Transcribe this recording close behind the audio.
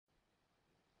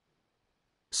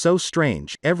so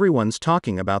strange, everyone's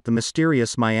talking about the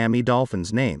mysterious Miami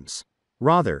Dolphins names.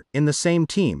 Rather, in the same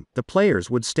team, the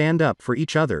players would stand up for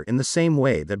each other in the same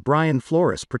way that Brian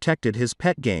Flores protected his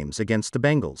pet games against the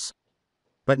Bengals.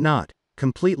 But not.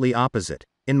 Completely opposite.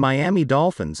 In Miami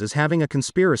Dolphins is having a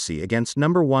conspiracy against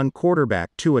number 1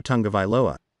 quarterback Tua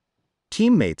Tagovailoa.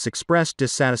 Teammates expressed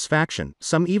dissatisfaction,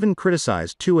 some even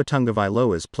criticized Tua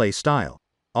Tagovailoa's play style.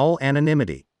 All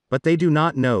anonymity. But they do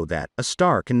not know that a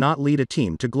star cannot lead a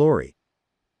team to glory.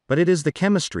 But it is the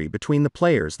chemistry between the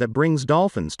players that brings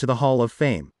Dolphins to the Hall of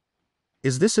Fame.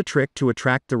 Is this a trick to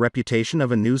attract the reputation of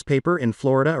a newspaper in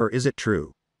Florida, or is it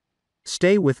true?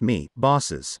 Stay with me,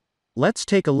 bosses. Let's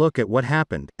take a look at what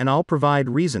happened, and I'll provide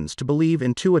reasons to believe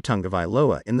in Tua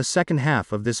Tagovailoa in the second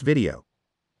half of this video.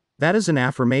 That is an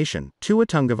affirmation. Tua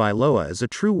Tagovailoa is a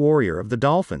true warrior of the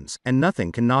Dolphins, and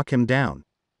nothing can knock him down.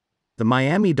 The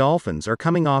Miami Dolphins are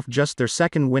coming off just their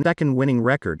second winning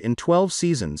record in 12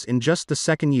 seasons in just the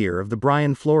second year of the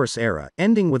Brian Flores era,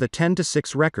 ending with a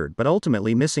 10-6 record but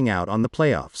ultimately missing out on the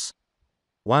playoffs.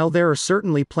 While there are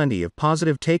certainly plenty of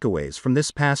positive takeaways from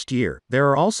this past year, there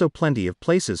are also plenty of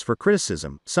places for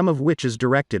criticism, some of which is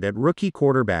directed at rookie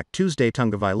quarterback Tua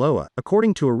Tagovailoa,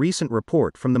 according to a recent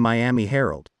report from the Miami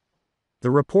Herald. The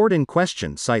report in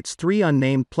question cites 3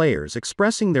 unnamed players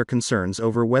expressing their concerns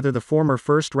over whether the former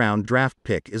first-round draft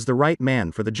pick is the right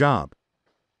man for the job.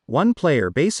 One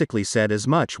player basically said as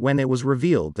much when it was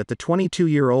revealed that the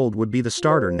 22-year-old would be the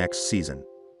starter next season.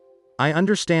 "I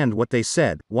understand what they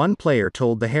said," one player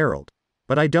told the Herald.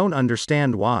 "But I don't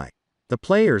understand why." The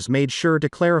players made sure to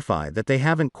clarify that they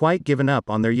haven't quite given up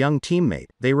on their young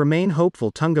teammate. They remain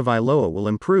hopeful Tagovailoa will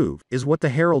improve, is what the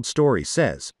Herald story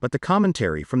says, but the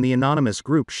commentary from the anonymous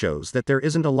group shows that there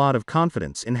isn't a lot of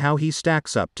confidence in how he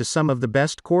stacks up to some of the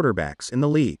best quarterbacks in the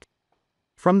league.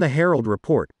 From the Herald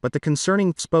report, but the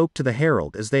concerning spoke to the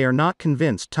Herald as they are not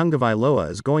convinced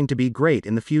Tagovailoa is going to be great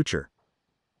in the future.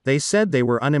 They said they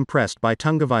were unimpressed by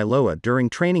Tagovailoa during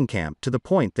training camp to the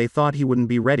point they thought he wouldn't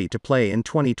be ready to play in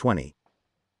 2020.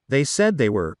 They said they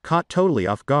were caught totally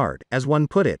off guard, as one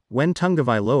put it, when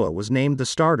Tagovailoa was named the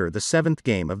starter the 7th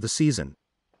game of the season.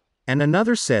 And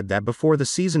another said that before the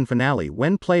season finale,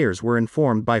 when players were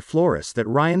informed by Flores that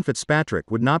Ryan Fitzpatrick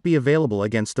would not be available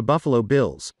against the Buffalo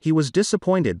Bills, he was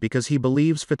disappointed because he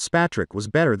believes Fitzpatrick was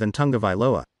better than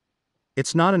Tagovailoa.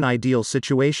 It's not an ideal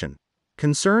situation.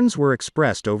 Concerns were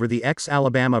expressed over the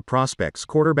ex-Alabama prospect's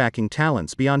quarterbacking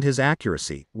talents beyond his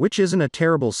accuracy, which isn't a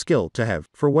terrible skill to have,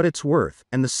 for what it's worth,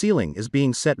 and the ceiling is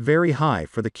being set very high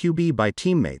for the QB by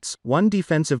teammates. One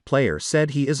defensive player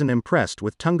said he isn't impressed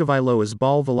with Tagovailoa's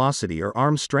ball velocity or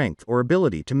arm strength or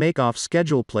ability to make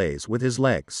off-schedule plays with his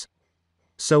legs.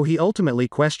 So he ultimately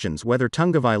questions whether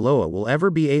Tagovailoa will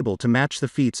ever be able to match the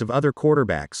feats of other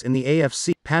quarterbacks in the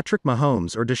AFC, Patrick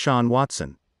Mahomes or Deshaun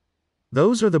Watson.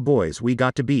 "Those are the boys we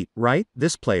got to beat, right?"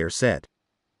 this player said.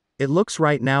 "It looks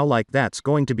right now like that's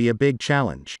going to be a big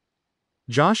challenge."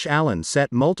 Josh Allen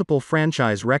set multiple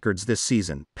franchise records this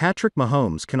season. Patrick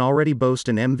Mahomes can already boast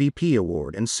an MVP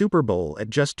award and Super Bowl at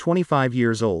just 25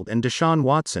 years old, and Deshaun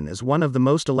Watson is one of the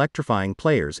most electrifying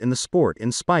players in the sport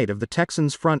in spite of the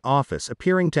Texans' front office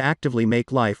appearing to actively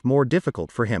make life more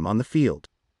difficult for him on the field.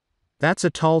 That's a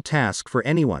tall task for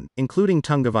anyone, including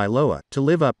Tagovailoa, to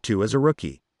live up to as a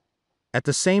rookie. At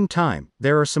the same time,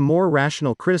 there are some more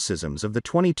rational criticisms of the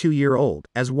 22-year-old,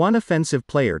 as one offensive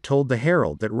player told the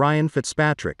Herald that Ryan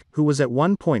Fitzpatrick, who was at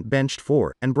one point benched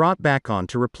for, and brought back on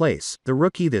to replace, the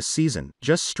rookie this season,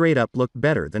 just straight up looked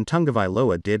better than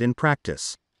Tagovailoa did in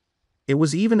practice. It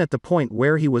was even at the point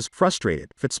where he was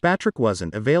frustrated. Fitzpatrick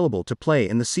wasn't available to play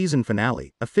in the season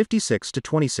finale, a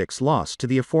 56-26 loss to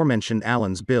the aforementioned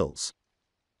Allen's Bills.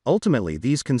 Ultimately,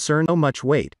 these concerns no much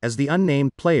weight, as the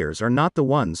unnamed players are not the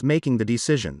ones making the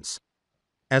decisions.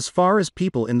 As far as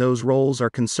people in those roles are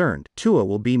concerned, Tua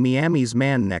will be Miami's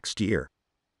man next year.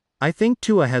 "I think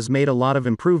Tua has made a lot of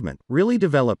improvement, really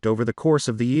developed over the course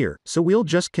of the year, so we'll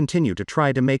just continue to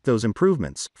try to make those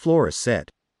improvements," Flores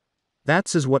said.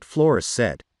 That's what Flores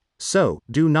said. So,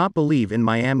 do not believe in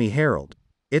Miami Herald.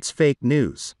 It's fake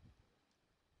news.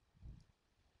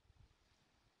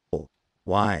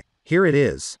 Why? Here it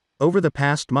is. Over the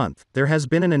past month, there has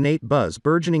been an innate buzz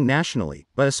burgeoning nationally,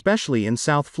 but especially in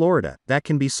South Florida, that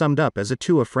can be summed up as a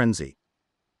Tua frenzy.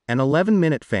 An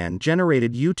 11-minute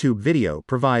fan-generated YouTube video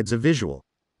provides a visual.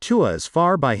 Tua is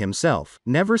far by himself,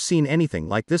 never seen anything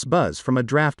like this buzz from a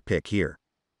draft pick here.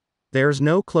 "There's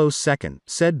no close second,"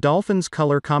 said Dolphins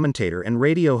color commentator and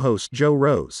radio host Joe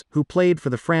Rose, who played for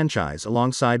the franchise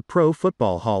alongside Pro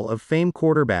Football Hall of Fame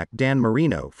quarterback Dan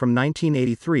Marino from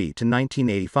 1983 to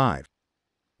 1985.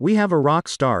 "We have a rock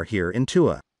star here in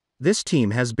Tua. This team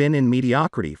has been in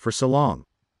mediocrity for so long.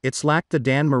 It's lacked the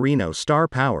Dan Marino star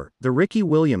power, the Ricky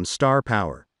Williams star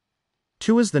power.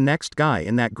 Tua's the next guy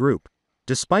in that group.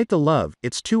 Despite the love,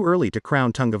 it's too early to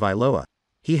crown Tagovailoa.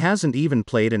 He hasn't even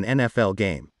played an NFL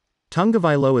game.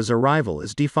 Tagovailoa's arrival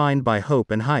is defined by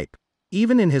hope and hype.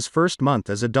 Even in his first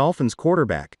month as a Dolphins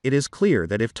quarterback, it is clear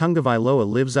that if Tagovailoa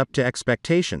lives up to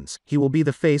expectations, he will be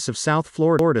the face of South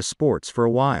Florida sports for a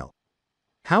while.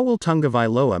 How will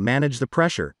Tagovailoa manage the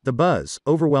pressure, the buzz,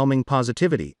 overwhelming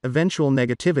positivity, eventual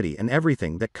negativity, and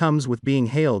everything that comes with being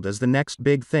hailed as the next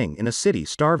big thing in a city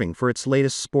starving for its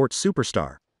latest sports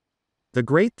superstar? The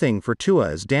great thing for Tua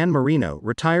is Dan Marino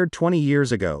retired 20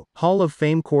 years ago, Hall of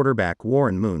Fame quarterback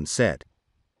Warren Moon said.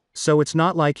 So it's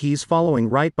not like he's following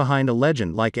right behind a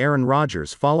legend like Aaron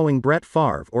Rodgers following Brett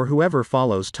Favre or whoever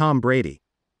follows Tom Brady.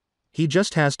 He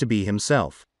just has to be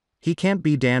himself. He can't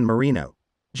be Dan Marino.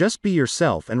 Just be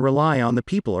yourself and rely on the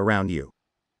people around you.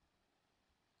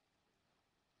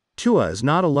 Tua is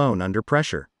not alone under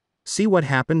pressure. See what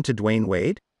happened to Dwayne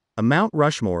Wade? A Mount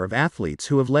Rushmore of athletes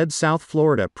who have led South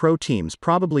Florida pro teams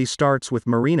probably starts with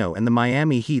Marino and the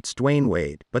Miami Heat's Dwayne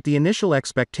Wade, but the initial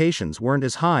expectations weren't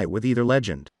as high with either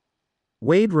legend.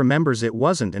 Wade remembers it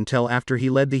wasn't until after he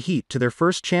led the Heat to their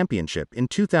first championship in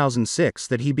 2006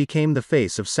 that he became the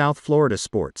face of South Florida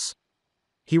sports.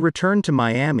 He returned to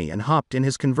Miami and hopped in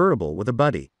his convertible with a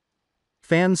buddy.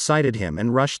 Fans cited him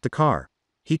and rushed the car.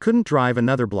 He couldn't drive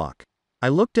another block. I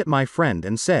looked at my friend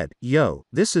and said, "Yo,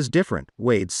 this is different,"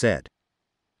 Wade said.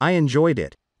 I enjoyed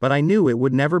it, but I knew it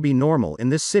would never be normal in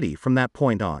this city from that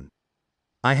point on.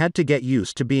 I had to get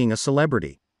used to being a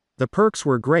celebrity. The perks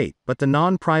were great, but the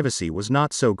non-privacy was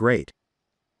not so great.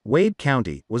 Wade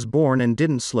County was born and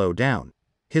didn't slow down.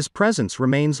 His presence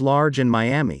remains large in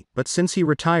Miami, but since he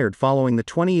retired following the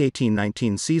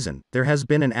 2018-19 season, there has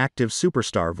been an active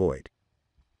superstar void.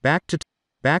 Back to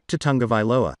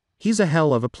Tagovailoa. He's a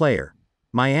hell of a player.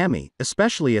 Miami,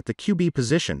 especially at the QB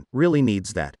position, really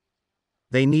needs that.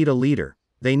 They need a leader.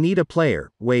 They need a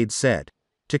player, Wade said.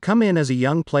 To come in as a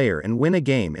young player and win a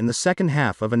game in the second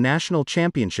half of a national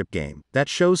championship game, that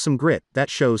shows some grit, that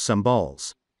shows some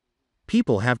balls.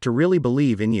 People have to really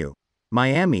believe in you.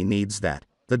 Miami needs that.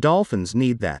 The Dolphins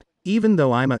need that. Even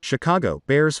though I'm a Chicago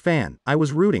Bears fan, I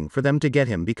was rooting for them to get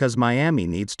him because Miami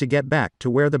needs to get back to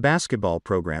where the basketball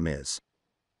program is.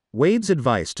 Wade's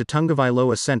advice to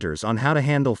Tagovailoa centers on how to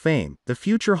handle fame. The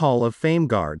future Hall of Fame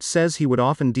guard says he would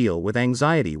often deal with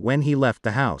anxiety when he left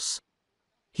the house.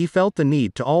 He felt the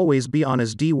need to always be on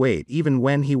his D. Wade even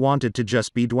when he wanted to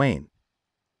just be Dwayne.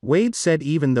 Wade said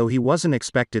even though he wasn't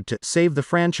expected to save the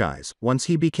franchise, once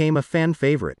he became a fan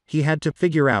favorite, he had to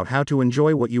figure out how to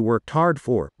enjoy what you worked hard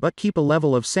for, but keep a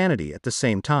level of sanity at the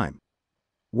same time.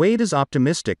 Wade is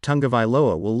optimistic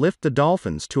Tagovailoa will lift the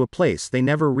Dolphins to a place they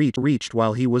never reached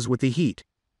while he was with the Heat.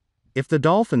 If the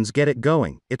Dolphins get it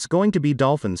going, it's going to be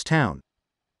Dolphins Town.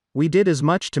 We did as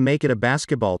much to make it a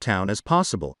basketball town as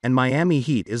possible, and Miami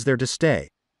Heat is there to stay.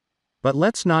 But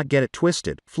let's not get it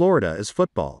twisted, Florida is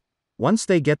football. Once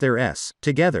they get their S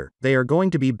together, they are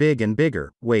going to be big and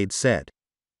bigger, Wade said.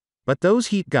 But those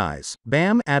Heat guys,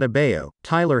 Bam Adebayo,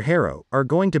 Tyler Herro, are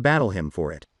going to battle him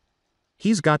for it.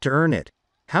 He's got to earn it.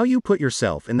 How you put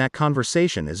yourself in that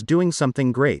conversation is doing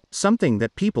something great, something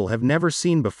that people have never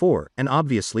seen before, and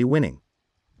obviously winning.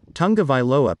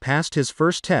 Tagovailoa passed his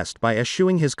first test by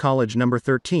eschewing his college number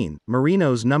 13,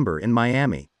 Marino's number in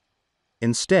Miami.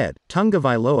 Instead,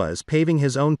 Tagovailoa is paving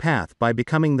his own path by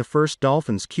becoming the first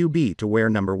Dolphins QB to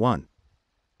wear number 1.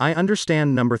 I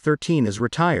understand number 13 is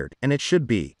retired, and it should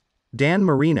be. Dan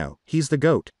Marino, he's the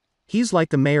GOAT. He's like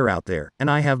the mayor out there,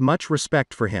 and I have much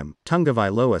respect for him,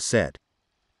 Tagovailoa said.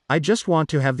 I just want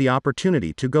to have the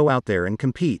opportunity to go out there and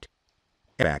compete.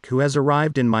 Back who has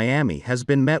arrived in Miami has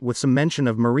been met with some mention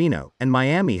of Marino, and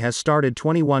Miami has started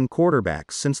 21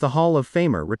 quarterbacks since the Hall of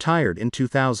Famer retired in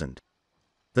 2000.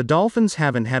 The Dolphins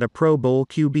haven't had a Pro Bowl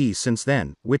QB since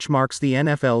then, which marks the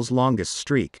NFL's longest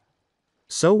streak.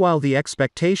 So while the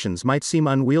expectations might seem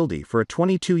unwieldy for a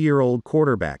 22-year-old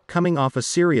quarterback coming off a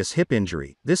serious hip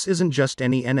injury, this isn't just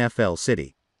any NFL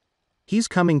city. He's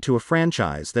coming to a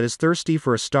franchise that is thirsty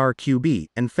for a star QB,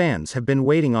 and fans have been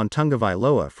waiting on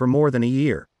Tagovailoa for more than a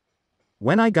year.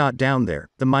 When I got down there,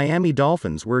 the Miami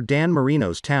Dolphins were Dan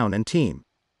Marino's town and team.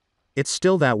 It's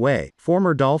still that way,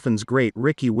 former Dolphins great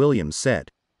Ricky Williams said.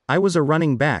 I was a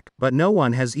running back, but no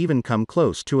one has even come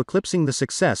close to eclipsing the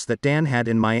success that Dan had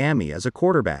in Miami as a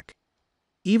quarterback.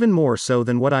 Even more so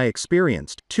than what I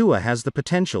experienced, Tua has the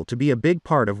potential to be a big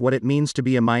part of what it means to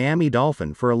be a Miami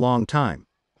Dolphin for a long time.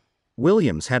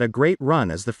 Williams had a great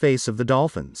run as the face of the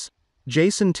Dolphins.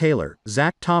 Jason Taylor,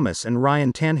 Zach Thomas and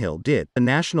Ryan Tannehill did. The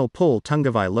national pull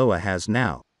Tagovailoa has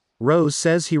now. Rose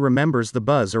says he remembers the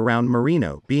buzz around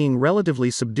Marino being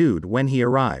relatively subdued when he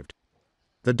arrived.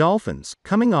 The Dolphins,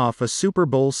 coming off a Super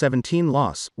Bowl XVII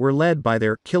loss, were led by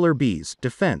their Killer Bees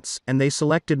defense, and they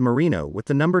selected Marino with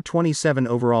the number 27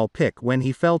 overall pick when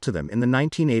he fell to them in the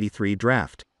 1983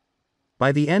 draft.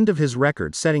 By the end of his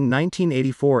record-setting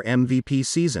 1984 MVP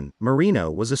season,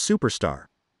 Marino was a superstar.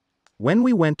 When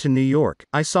we went to New York,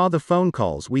 I saw the phone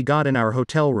calls we got in our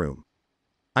hotel room.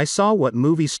 I saw what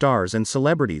movie stars and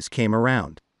celebrities came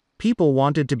around. People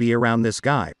wanted to be around this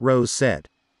guy, Rose said.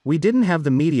 We didn't have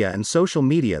the media and social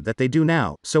media that they do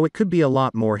now, so it could be a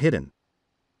lot more hidden.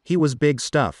 He was big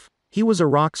stuff. He was a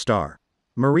rock star.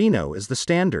 Marino is the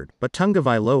standard, but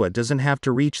Tagovailoa doesn't have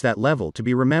to reach that level to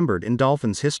be remembered in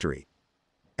Dolphins history.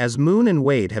 As Moon and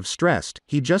Wade have stressed,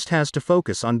 he just has to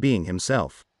focus on being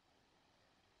himself.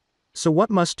 So what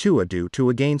must Tua do to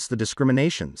against the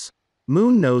discriminations?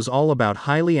 Moon knows all about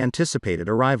highly anticipated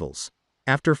arrivals.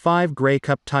 After 5 Grey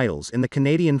Cup titles in the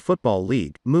Canadian Football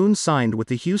League, Moon signed with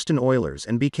the Houston Oilers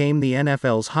and became the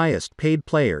NFL's highest-paid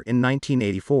player in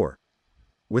 1984.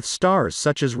 With stars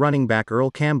such as running back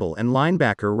Earl Campbell and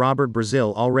linebacker Robert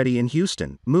Brazile already in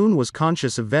Houston, Moon was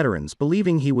conscious of veterans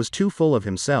believing he was too full of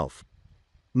himself.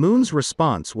 Moon's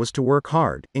response was to work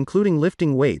hard, including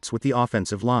lifting weights with the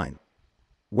offensive line.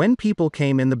 When people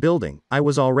came in the building, I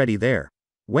was already there.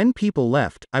 When people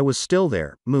left, I was still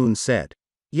there, Moon said.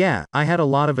 Yeah, I had a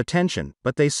lot of attention,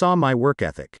 but they saw my work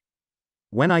ethic.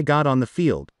 When I got on the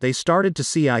field, they started to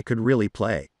see I could really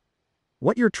play.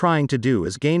 What you're trying to do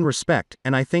is gain respect,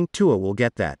 and I think Tua will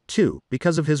get that, too,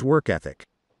 because of his work ethic.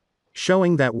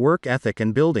 Showing that work ethic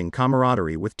and building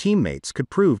camaraderie with teammates could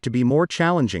prove to be more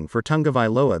challenging for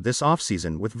Tagovailoa this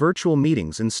offseason with virtual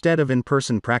meetings instead of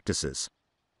in-person practices.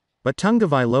 But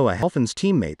Tagovailoa helps Dolphins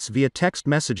teammates via text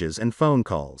messages and phone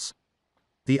calls.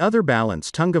 The other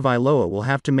balance Tagovailoa will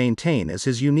have to maintain is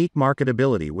his unique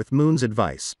marketability with Moon's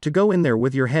advice to go in there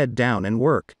with your head down and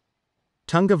work.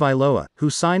 Tagovailoa, who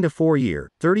signed a 4-year,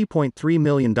 $30.3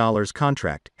 million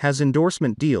contract, has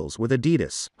endorsement deals with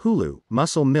Adidas, Hulu,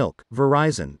 Muscle Milk,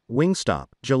 Verizon, Wingstop,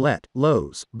 Gillette,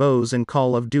 Lowe's, Bose and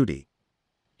Call of Duty.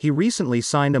 He recently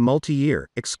signed a multi-year,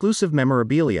 exclusive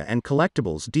memorabilia and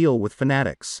collectibles deal with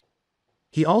Fanatics.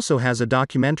 He also has a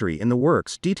documentary in the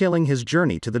works detailing his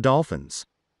journey to the Dolphins.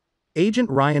 Agent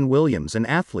Ryan Williams and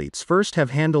athletes first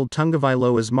have handled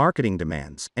Tagovailoa's marketing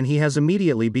demands, and he has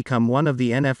immediately become one of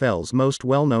the NFL's most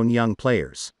well-known young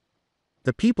players.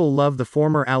 The people love the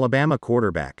former Alabama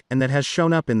quarterback, and that has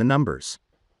shown up in the numbers.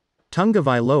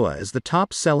 Tagovailoa is the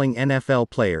top-selling NFL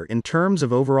player in terms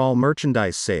of overall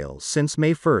merchandise sales since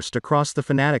May 1st across the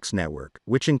Fanatics network,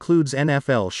 which includes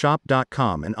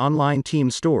NFLShop.com and online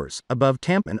team stores, above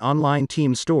Tampa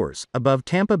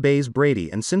Bay's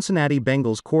Brady and Cincinnati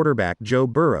Bengals quarterback Joe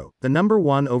Burrow, the number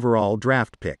 1 overall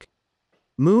draft pick.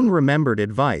 Moon remembered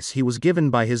advice he was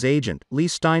given by his agent, Lee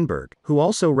Steinberg, who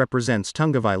also represents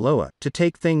Tagovailoa, to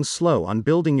take things slow on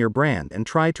building your brand and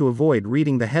try to avoid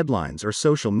reading the headlines or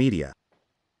social media.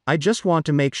 I just want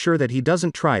to make sure that he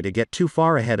doesn't try to get too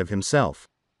far ahead of himself.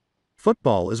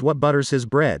 Football is what butters his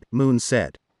bread, Moon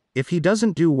said. If he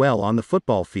doesn't do well on the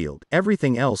football field,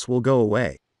 everything else will go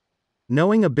away.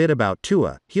 Knowing a bit about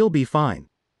Tua, he'll be fine.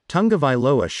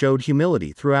 Tagovailoa showed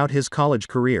humility throughout his college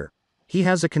career. He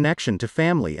has a connection to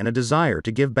family and a desire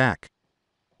to give back.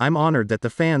 I'm honored that the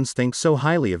fans think so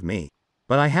highly of me.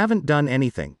 But I haven't done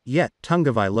anything yet,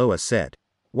 Tagovailoa said.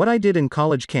 What I did in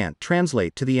college can't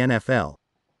translate to the NFL.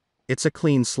 It's a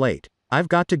clean slate. I've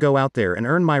got to go out there and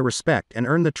earn my respect and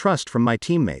earn the trust from my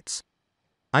teammates.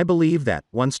 I believe that,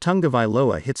 once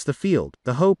Tagovailoa hits the field,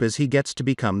 the hope is he gets to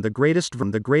become the greatest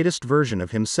version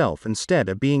of himself instead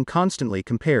of being constantly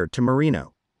compared to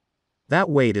Marino. That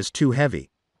weight is too heavy.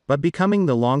 But becoming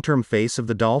the long-term face of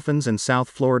the Dolphins and South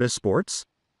Florida sports?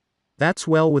 That's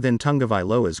well within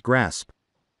Tagovailoa's grasp.